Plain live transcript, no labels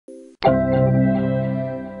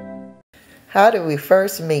How did we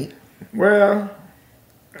first meet? Well,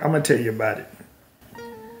 I'm going to tell you about it.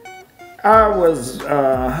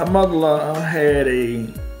 Her mother had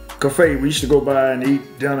a cafe. We used to go by and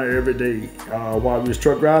eat dinner every day while we was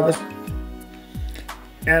truck drivers.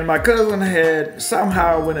 And my cousin had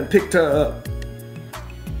somehow went and picked her up,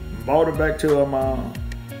 brought her back to her mom.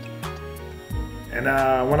 And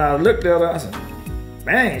when I looked at her, I said,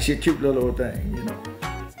 man, she's a cute little thing, you know.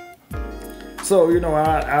 So, you know,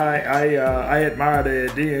 I admired her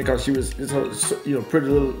then because she was, you know, pretty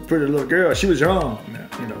little girl. She was young,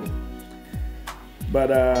 you know. But,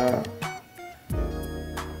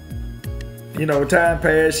 you know, time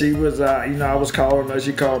passed. She was, you know, I was calling her.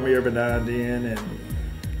 She called me every now and then. And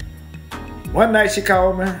one night she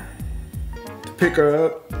called me to pick her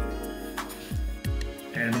up.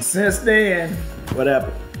 And since then, what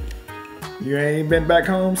happened? You ain't been back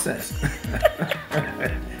home since.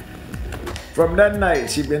 From that night,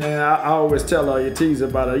 she been in. I always tell her, you tease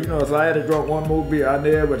about her. You know, if I had to drink one more beer, I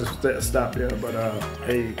never would have stopped there. But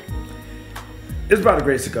hey, it's by the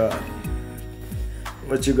grace of God.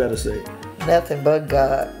 What you gotta say? Nothing but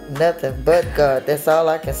God. Nothing but God. That's all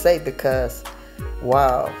I can say because,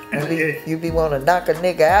 wow, you be want to knock a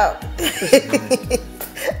nigga out.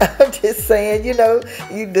 I'm just saying, you know,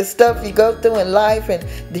 the stuff you go through in life. And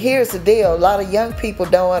here's the deal. A lot of young people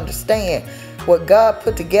don't understand. What God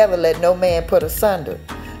put together, let no man put asunder.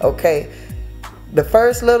 Okay? The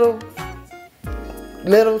first little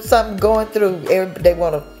something going through, they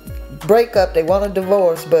want to break up, they want a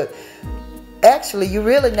divorce, but actually you're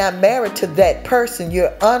really not married to that person.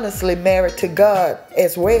 You're honestly married to God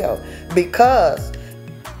as well. Because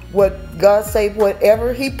what God say,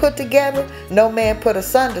 whatever he put together, no man put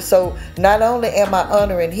asunder. So not only am I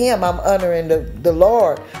honoring him, I'm honoring the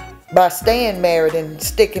Lord by staying married and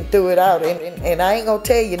sticking through it out. And I ain't gonna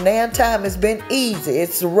tell you, now time has been easy.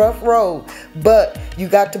 It's a rough road, but you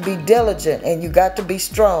got to be diligent and you got to be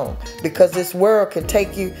strong, because this world can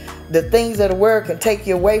take you, the things of the world can take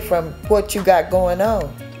you away from what you got going on,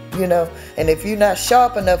 you know. And if you're not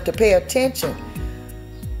sharp enough to pay attention,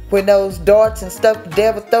 when those darts and stuff, the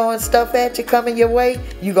devil throwing stuff at you coming your way,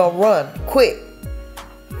 you gonna run quick.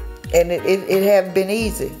 And it haven't been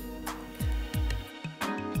easy.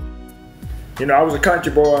 You know, I was a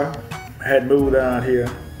country boy, had moved down here,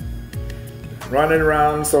 running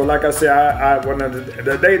around. So like I said, when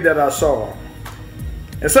the day that I saw her,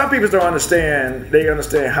 and some people don't understand, they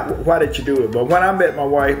understand why did you do it. But when I met my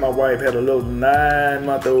wife had a little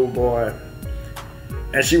 9-month-old boy,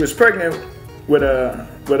 and she was pregnant with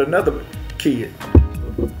another kid.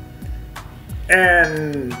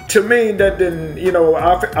 And to me, that didn't, you know,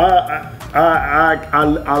 I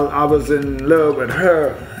was in love with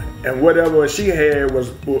her. And whatever she had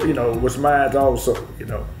was, you know, was mine also, you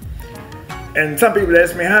know. And some people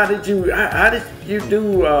ask me, how did you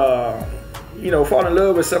do, you know, fall in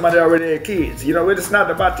love with somebody that already had kids? You know, it's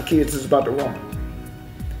not about the kids, it's about the woman.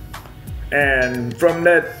 And from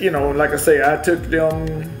that, you know, like I say, I took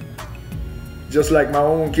them just like my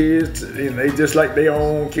own kids, and they just like their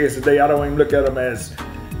own kids today. I don't even look at them as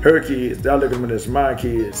her kids. I look at them as my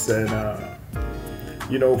kids. And,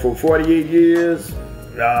 you know, for 48 years,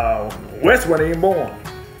 Wes wasn't even born,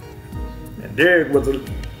 and Derek was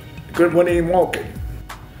wasn't even walking.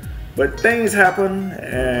 But things happen,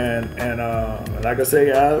 and like I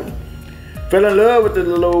say, I fell in love with the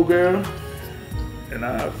little old girl, and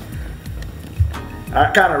I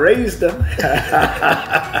kind of raised her.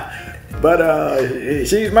 But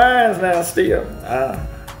she's mine now still.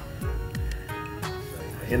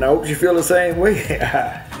 And I hope you feel the same way.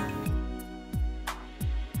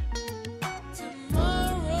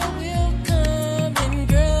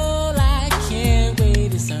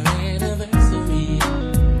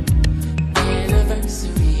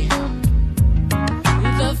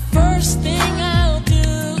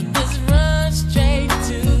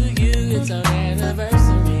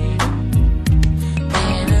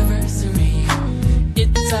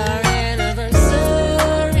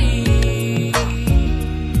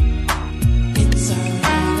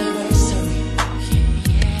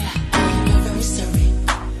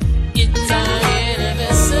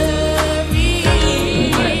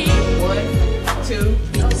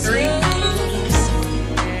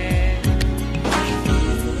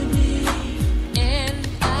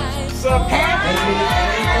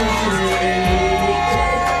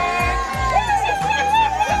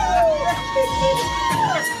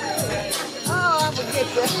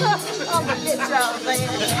 I'm gonna get y'all, man.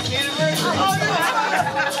 Oh,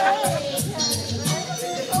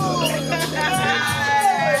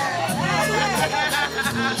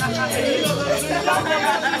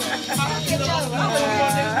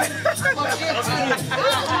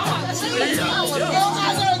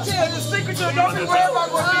 The secret to it, don't be worried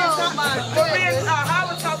about what he's talking about. But me and I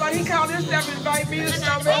was talking about, he called himself and invited me to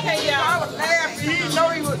come. Okay, yeah. I was laughing. He didn't know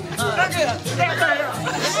he was. Look here.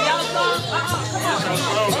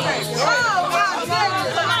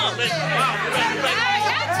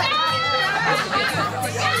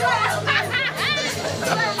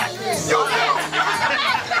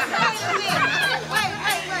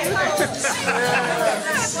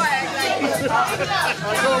 I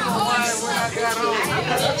told my wife when I got home,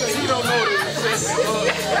 she don't know this.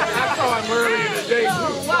 I saw him early in the day. Oh,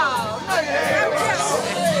 wow.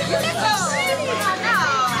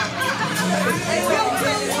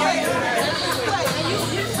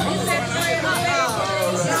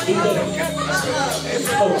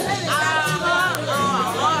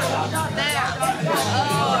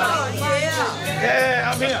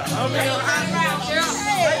 Yeah, I'm here.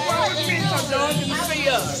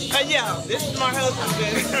 Yeah, this is my husband.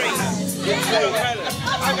 Okay,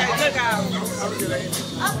 look out.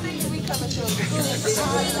 I'm thinking we coming to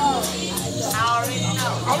I already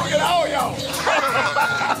know. I'm looking at all y'all.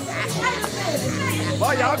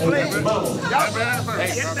 Boy, y'all play.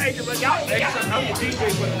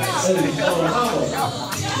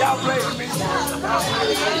 Y'all play with me.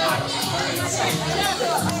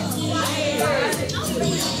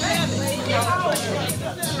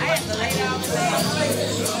 I have to lay down.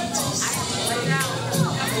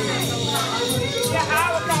 Yeah, I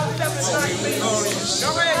was all stuff in front. Go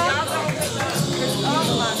ahead, y'all. Oh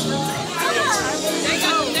my God. They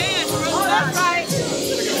got to dance, bro. That's right.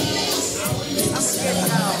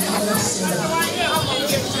 I'm gonna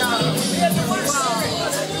get y'all.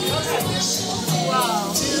 Wow.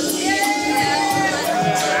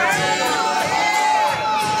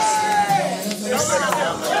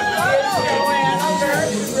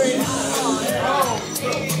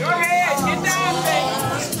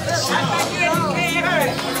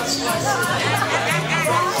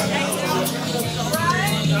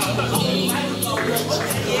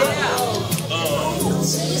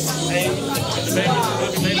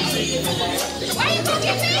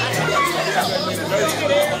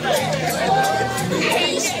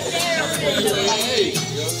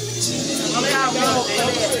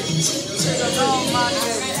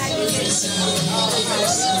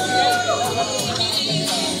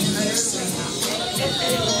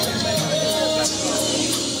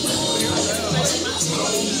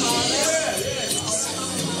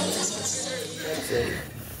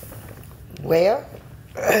 Well,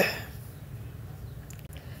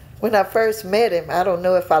 when I first met him, I don't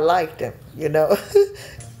know if I liked him, you know.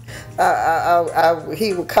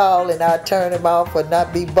 He would call and I'd turn him off or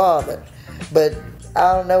not be bothered. But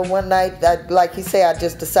I don't know, one night, like he said, I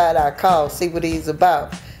just decided I'd call, see what he's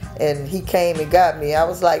about. And he came and got me. I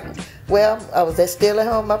was like, well, I was still at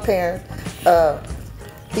home with my parents.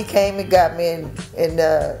 He came and got me, and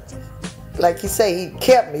like he say, he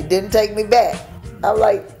kept me, didn't take me back. I was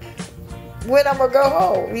like, when I'm gonna go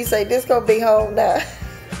home? He said, this gonna be home now.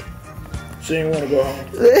 She didn't want to go home.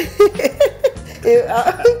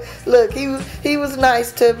 Look, he was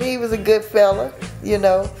nice to me. He was a good fella, you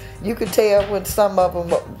know. You could tell when some of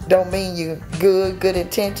them don't mean you good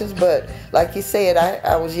intentions, but like you said,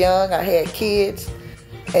 I was young, I had kids,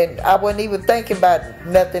 and I wasn't even thinking about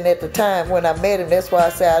nothing at the time when I met him. That's why I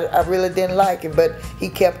said I really didn't like him, but he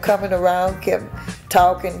kept coming around, kept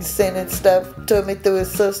talking, sending stuff to me through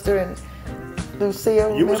his sister and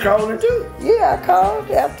Lucille. You was calling too? Yeah, I called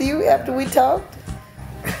after we talked.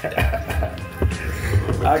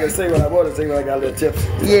 I can say what I want to say when I got a little tipsy.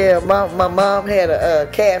 Yeah, my mom had a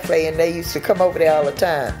cafe, and they used to come over there all the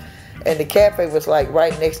time. And the cafe was like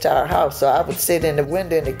right next to our house, so I would sit in the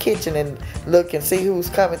window in the kitchen and look and see who was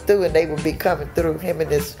coming through, and they would be coming through, him and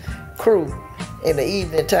his crew, in the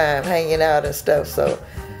evening time, hanging out and stuff. So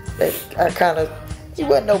he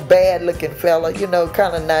wasn't no bad looking fella, you know,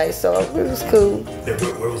 kind of nice, so it was cool.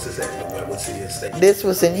 Where was this at? What city and state? This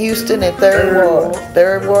was in Houston in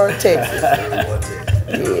Third Ward, Texas.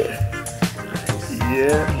 Yeah.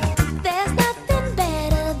 Yeah. There's nothing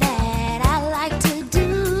better that I like to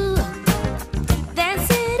do than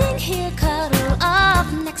sitting here cuddle up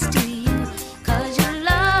next to you, 'cause you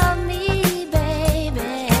love me,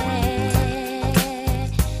 baby,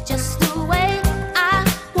 just the way I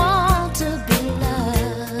want to be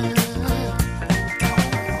loved.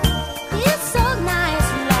 It's so nice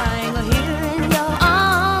lying here in your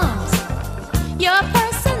arms. Your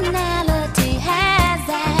personality has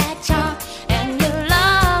that charm, and you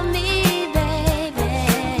love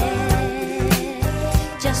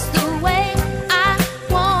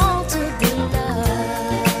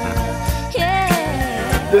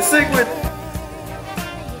The secret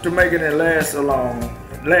to making it last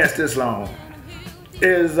this long,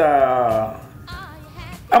 is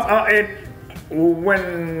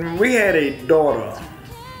when we had a daughter.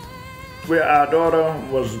 Our daughter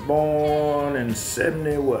was born in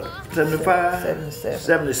 75?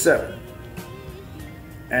 77.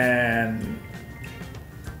 And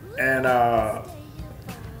I'm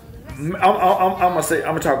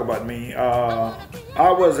gonna talk about me. I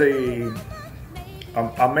was a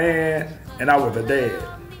man and I was a dad.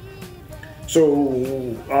 So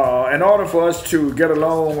in order for us to get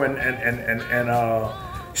along and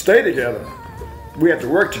stay together, we had to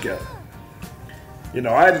work together. You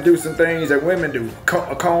know, I had to do some things that women do: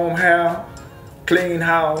 comb hair, clean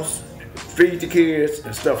house, feed the kids,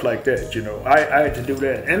 and stuff like that. You know, I had to do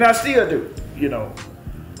that, and I still do. You know,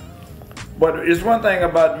 but it's one thing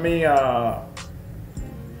about me. I'm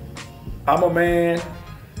a man,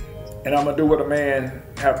 and I'm gonna do what a man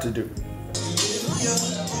have to do.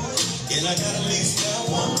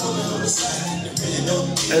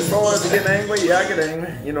 As far as getting angry, yeah, I get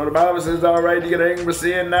angry. You know, the Bible says it's all right to get angry, but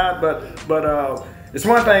sin not. But it's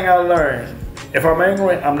one thing I learned. If I'm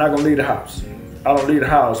angry, I'm not gonna leave the house. I don't leave the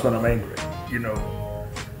house when I'm angry. You know,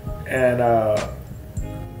 and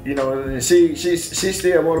you know, she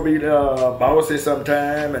still want to be bossy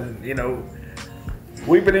sometime, and you know,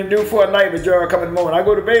 we've been in due for a night with Jar coming in the morning. I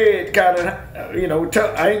go to bed kind of, you know,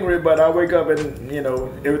 angry, but I wake up and you know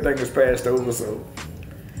everything is passed over. So.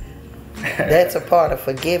 That's a part of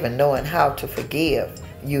forgiving, knowing how to forgive.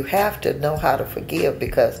 You have to know how to forgive,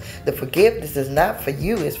 because the forgiveness is not for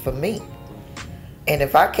you, it's for me. And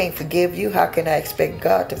if I can't forgive you, how can I expect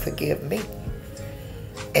God to forgive me?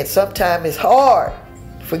 And sometimes it's hard.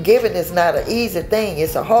 Forgiving is not an easy thing,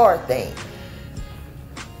 it's a hard thing.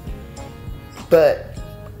 But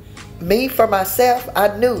me, for myself,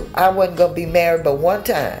 I knew I wasn't going to be married but one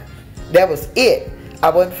time. That was it. I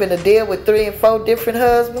wasn't finna deal with 3 and 4 different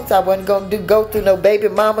husbands. I wasn't gonna go through no baby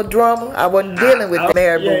mama drama. I wasn't dealing with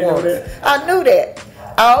married but once. I knew that.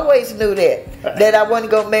 I always knew that I wasn't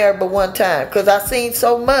gonna marry but one time, because I seen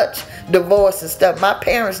so much divorce and stuff. My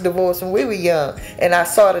parents divorced when we were young, and I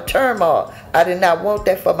saw the turmoil. I did not want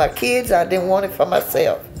that for my kids. I didn't want it for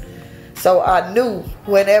myself. So I knew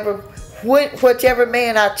whichever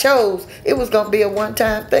man I chose, it was gonna be a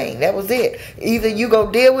one-time thing. That was it. Either you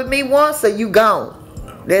gonna deal with me once or you gone.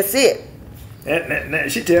 That's it.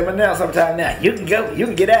 She tell me now sometime now, you can go, you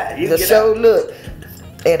can get out. You can get out. Look,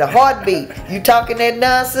 in a heartbeat, you talking that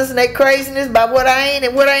nonsense and that craziness about what I ain't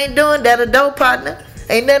and what I ain't doing, that a dope partner.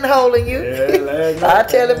 Ain't nothing holding you. Yeah, I'll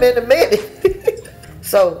tell him in a minute.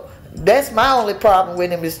 So that's my only problem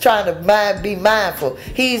with him, is trying to be mindful.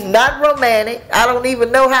 He's not romantic. I don't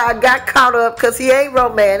even know how I got caught up, because he ain't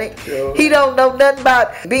romantic. Sure. He don't know nothing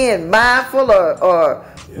about being mindful or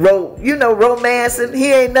romancing.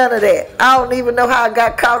 He ain't none of that. I don't even know how I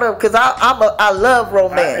got caught up, because I love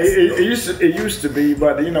romance. It used to be,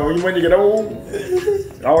 but you know, when you get old,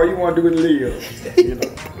 all you want to do is live. You know,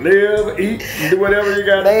 live, eat, do whatever you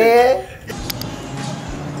got to do.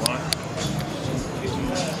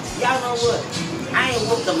 Y'all know what? I ain't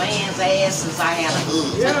whooped a man's ass since I had a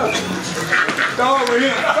hood. Yeah. Go over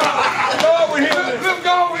here. Go over here. Let's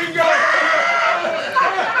go over here. Go.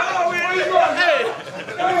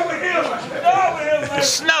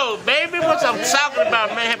 Snow, baby, what I'm talking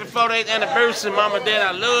about, man. Happy 48th anniversary, Mama, Dad,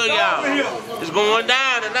 I love y'all. It's going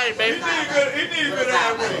down tonight, baby.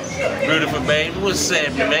 Beautiful, baby. What's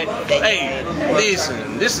happening, man? Hey,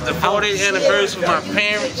 listen, this is the 48th anniversary of my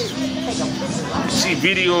parents. See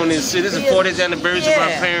video on this shit. This is the 40th anniversary of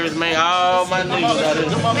my parents, man. All my niggas out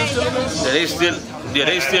there.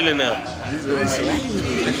 They still in there.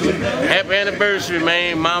 Happy anniversary,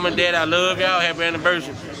 man. Mom and Dad, I love y'all. Happy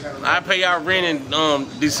anniversary. I pay y'all rent in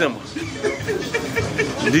December.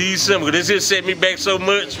 December. This here set me back so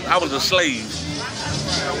much. I was a slave.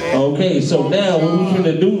 Okay, so now what we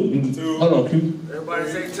gonna do? Hold on, Q.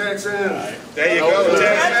 Everybody say Texas. There you go,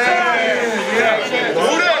 Texas.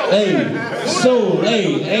 Hey, so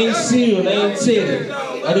ain't sealed, ain't said.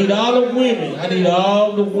 I need all the women. I need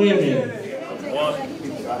all the women. 1,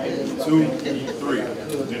 2, 3.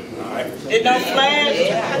 It don't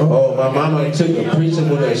flash. Oh, my mama took a preacher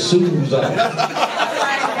with her shoes on.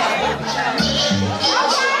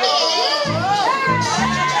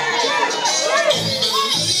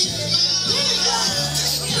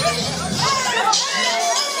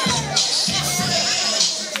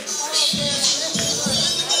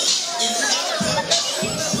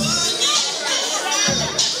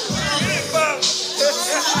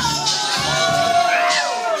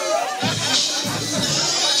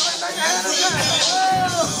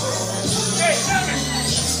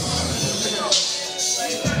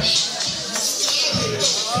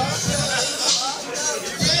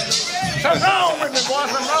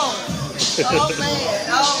 Oh man,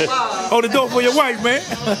 oh wow. Hold the door for your wife, man.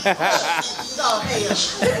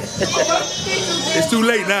 It's too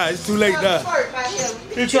late now. It's too late now.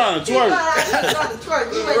 He trying to twerk.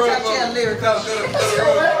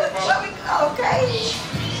 Okay.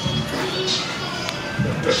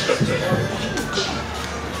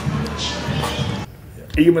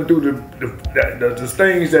 Even through the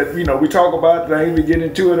things that, you know, we talk about, things we get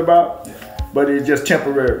into it about, but it's just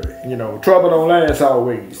temporary. You know, trouble don't last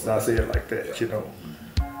always. I say it like that, you know.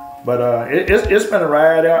 But it's been a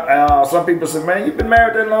ride out. Some people say, man, you've been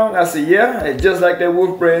married that long? I say, yeah, it's just like that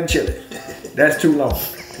Wolf Brand chili. That's too long,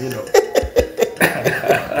 you know.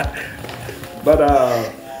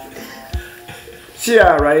 But she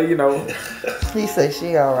all right, you know. He said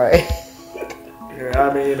she all right. Yeah,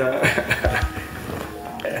 I mean,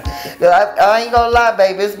 I ain't gonna lie,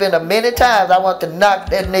 baby. It's been a many times I want to knock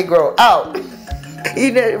that Negro out.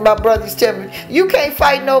 You know, my brothers tell me, you can't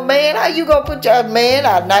fight no man. How you gonna put your man?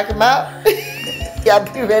 I'll knock him out. Y'all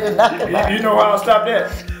be ready to knock him out. You know how I stop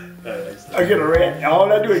that? I get a rat.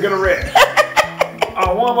 All I do is get a rat.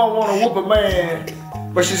 A woman want to whoop a man,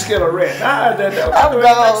 but she's scared of a rat. I'm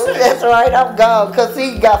gone. That's right. I'm gone. Cause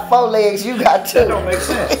he got 4 legs. You got 2. That don't make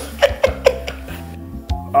sense.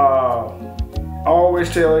 I always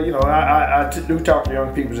tell, you know, I do talk to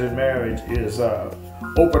young people in marriage is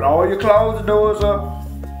open all your closet doors up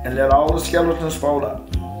and let all the skeletons fall out.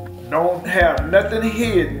 Don't have nothing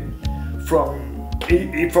hidden from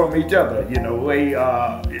each other. You know,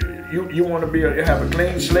 you want to have a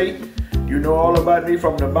clean slate. You know all about me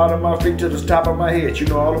from the bottom of my feet to the top of my head. You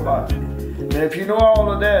know all about me. And if you know all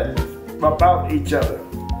of that about each other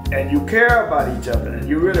and you care about each other and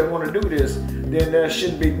you really want to do this, then there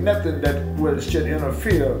should be nothing that should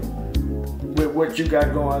interfere with what you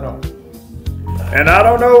got going on. And I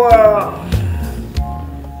don't know,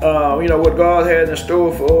 you know, what God had in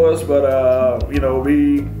store for us, but you know,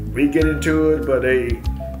 we get into it, but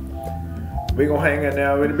we gonna hang in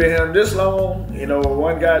there. We've been here this long. You know,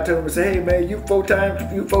 one guy told me, say, hey man, you 4 times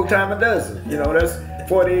a dozen. You know, that's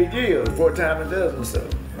 48 years, 4 times a dozen. So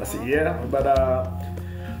I said, yeah, but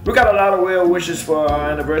we got a lot of well wishes for our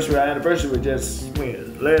anniversary. Our anniversary was just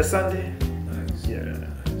last Sunday. Nice. Yeah,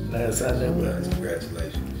 last Sunday.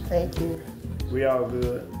 Congratulations. Thank you. We all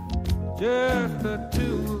good. Just the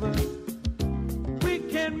two of us. We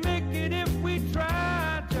can make it if